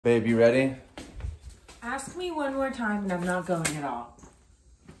Babe, you ready? Ask me one more time and I'm not going at all.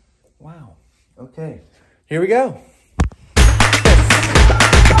 Wow. Okay. Here we go.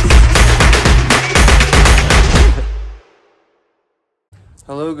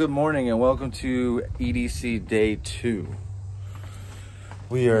 Hello, good morning, and welcome to EDC Day 2.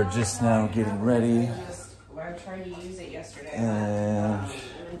 We are just now getting ready. I tried to use it yesterday. And I'm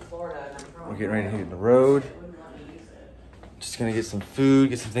in Florida and we're getting ready to hit the road. Just gonna get some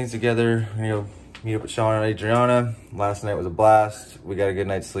food, get some things together. We're gonna go meet up with Sean and Adriana. Last night was a blast. We got a good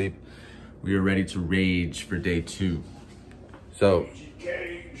night's sleep. We are ready to rage for Day 2. So,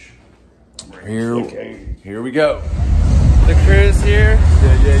 here we go. The crew's here.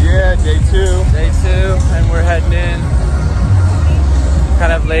 Yeah, Day 2. Day 2, and we're heading in.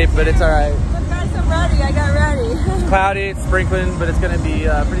 Kind of late, but it's all right. Look guys, I'm ready. I got ready. It's cloudy, it's sprinkling, but it's gonna be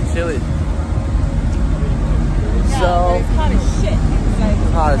pretty chilly. So it's hot as shit.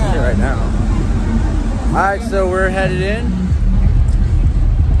 It's hot as shit right now. All right, so we're headed in,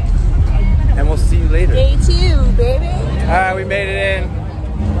 and we'll see you later. Day 2, baby. All right, we made it in.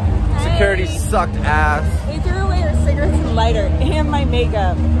 Security sucked ass. They threw away our cigarettes and lighter and my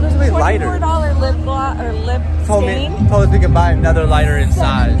makeup. There's a lighter. $24 lip gloss or lip Told stain. us we could buy another lighter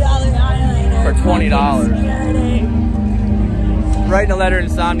inside $7 eyeliner. for $20. Security. Writing a letter,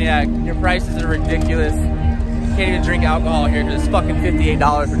 Insomniac. Your prices are ridiculous. Can't even drink alcohol here because it's fucking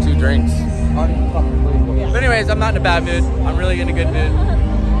 $58 for 2 drinks. Unfucking Yeah. But anyways, I'm not in a bad mood. I'm really in a good mood.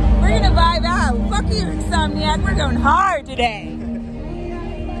 We're gonna vibe out. Fuck you, Insomniac. We're going hard today.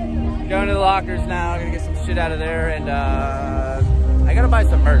 Going to the lockers now. Gonna get some shit out of there, and I gotta buy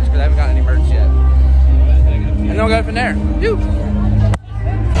some merch because I haven't got any merch yet. And then we'll go from there. Woo.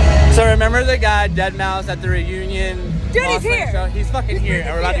 So remember the guy Deadmau5 at the reunion? Dude, he's here. Show? He's fucking here,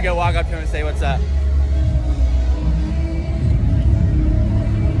 and we're about to go walk up to him and say what's up.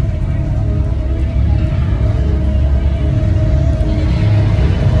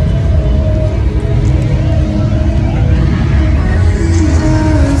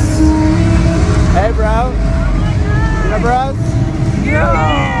 Hey, bro. You know, bros?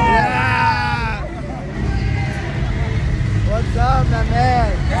 Yeah! What's up, my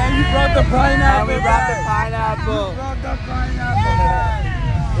man? And you brought the pineapple. We brought the pineapple. You brought the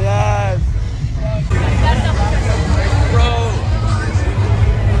pineapple. Yes. Bro.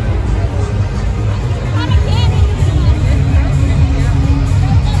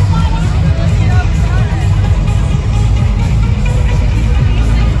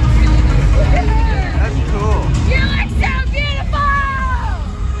 That's cool. You look so beautiful!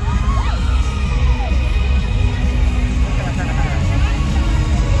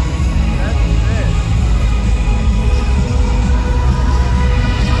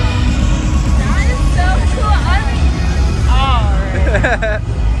 That is so cool.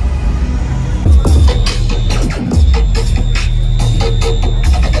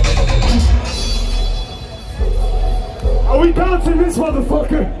 Are we bouncing this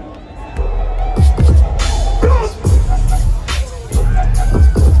motherfucker?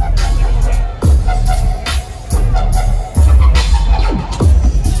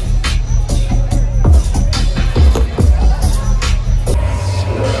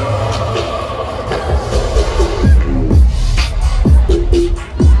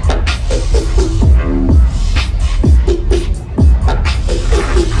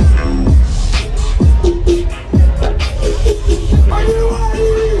 Are you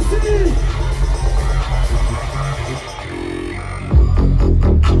ready?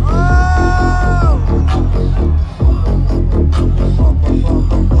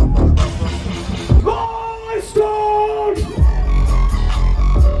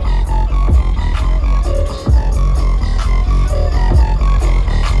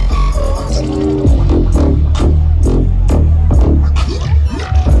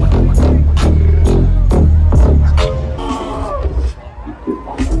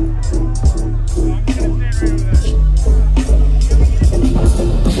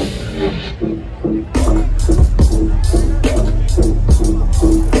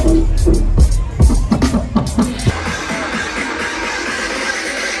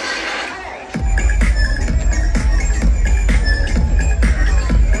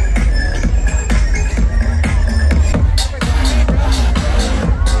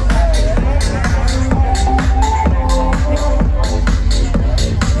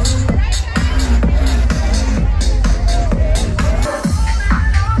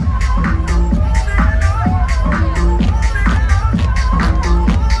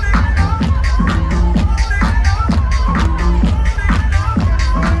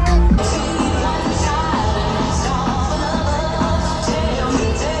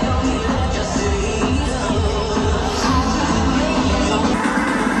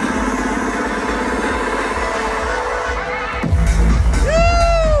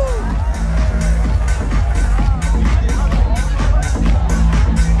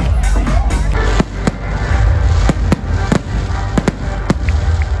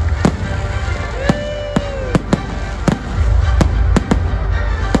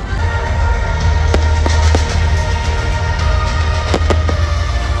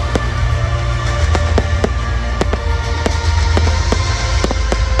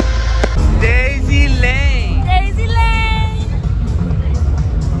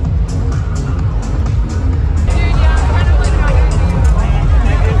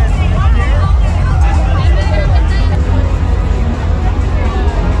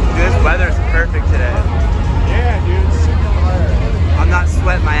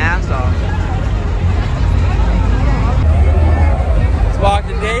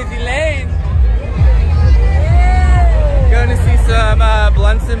 some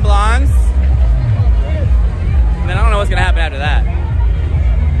blunts and blondes. And then I don't know what's gonna happen after that.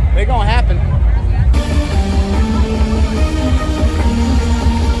 They're gonna happen.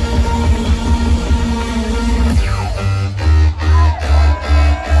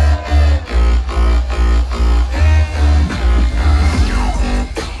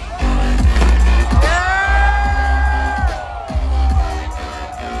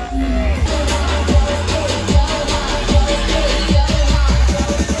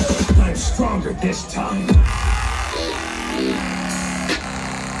 I'm stronger this time.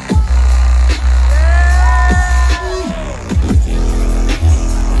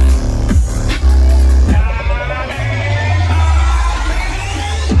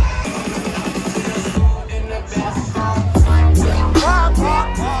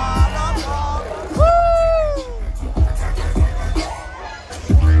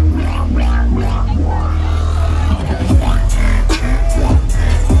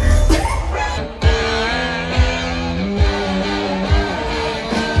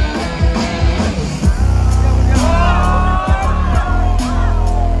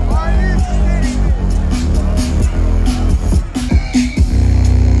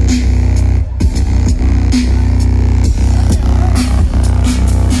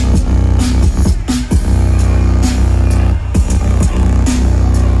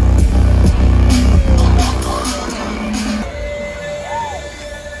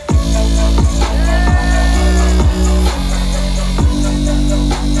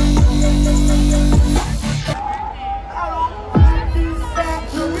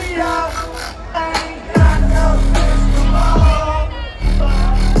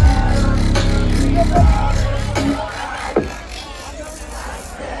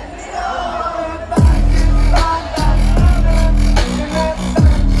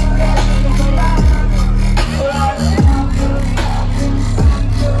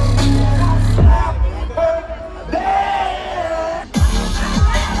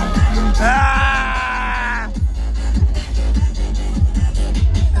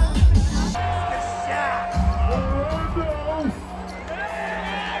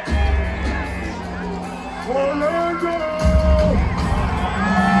 Orlando!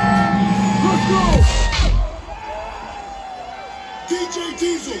 Let's go! DJ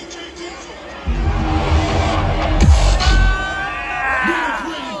Diesel!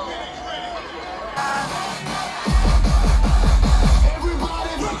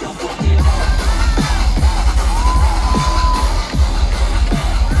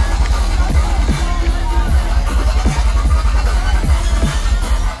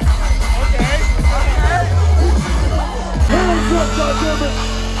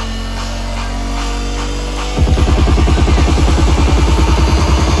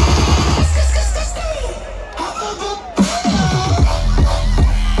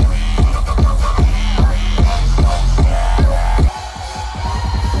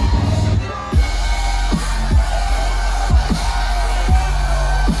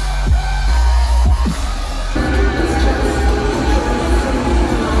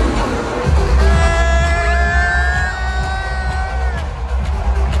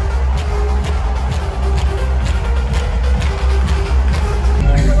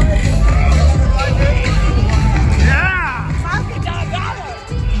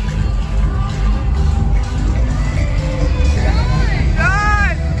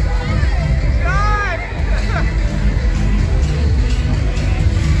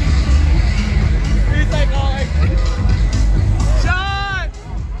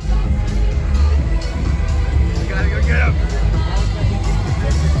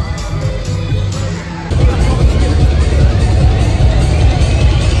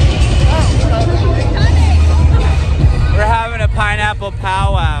 Pineapple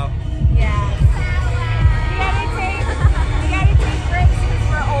powwow. Yeah. We gotta take breaks because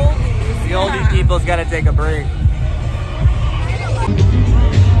we're oldies. The oldie people's gotta take a break.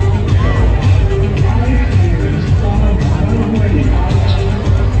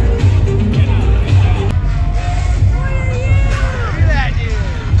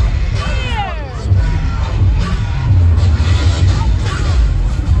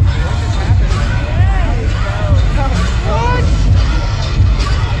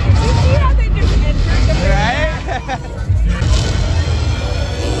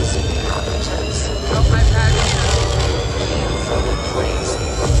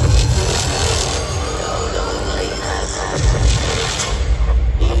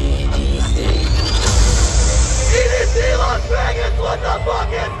 EDC Las Vegas, what the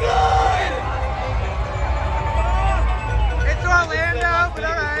fuck is good? It's Orlando, but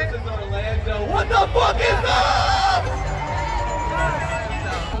alright. This is Orlando, what the fuck is up?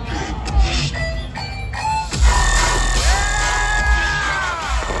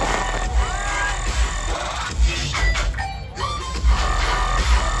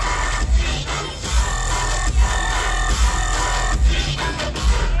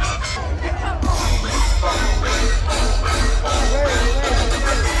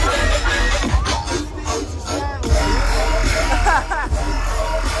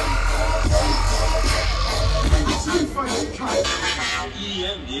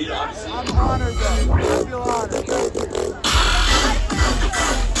 him, dude. Obviously. I'm honored, though. I feel honored.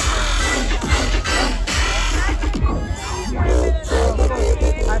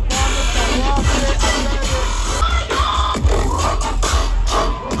 I promise I lost it. I said it.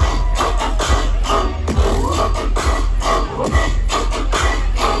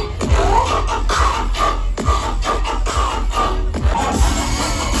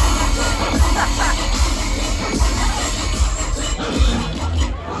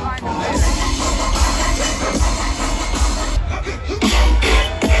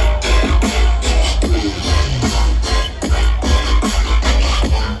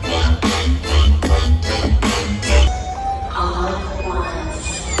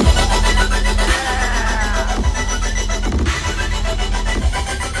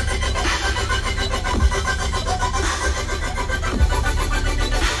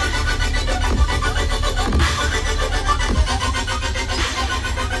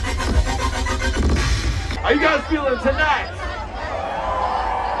 How you guys feeling tonight?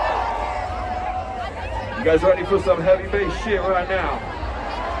 You guys ready for some heavy bass shit right now?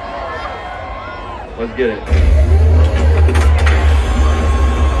 Let's get it.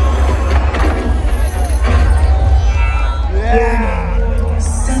 Yeah!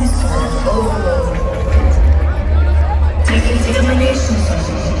 Sensor overload. Decontamination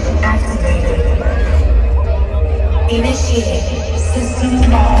zone activated. Initiate system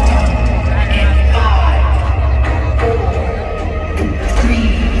lockdown. In 5, 4, 3,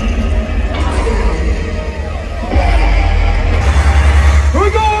 2, 1. Here we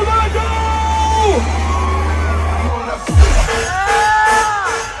go, Orlando!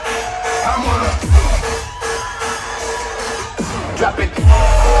 Drop it.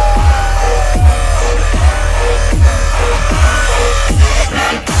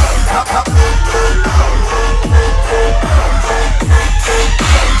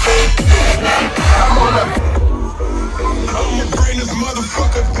 Bring this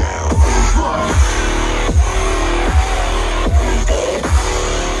motherfucker down.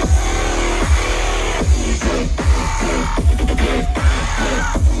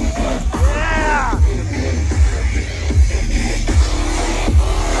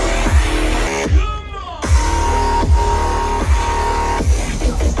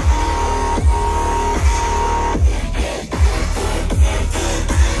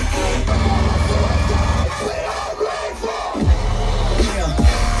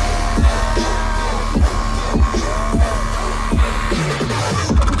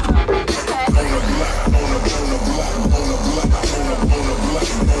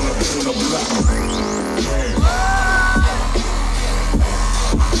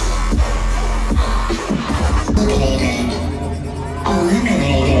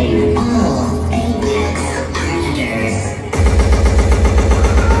 Eliminating all apex predators.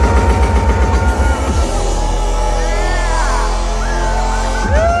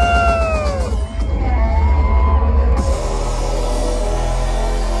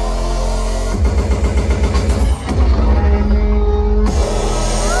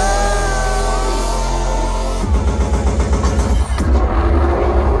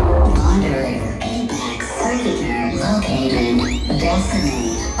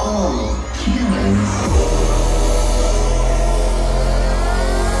 Decimate all humans.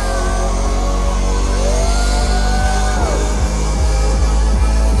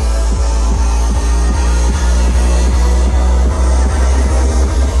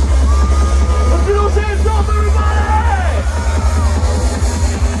 Let's do those hands up, everybody!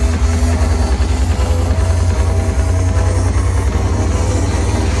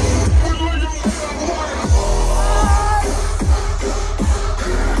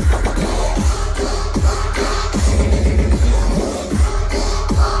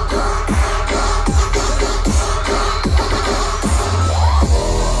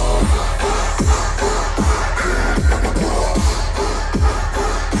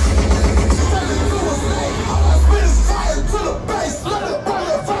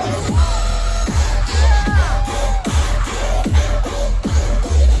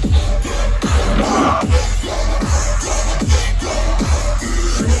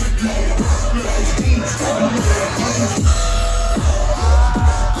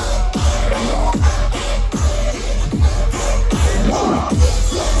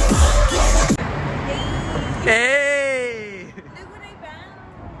 Hey! Look what I found.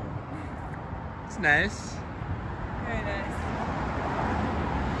 It's nice. Very nice.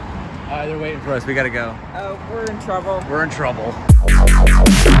 Alright, they're waiting for us. We gotta go. Oh, we're in trouble. We're in trouble.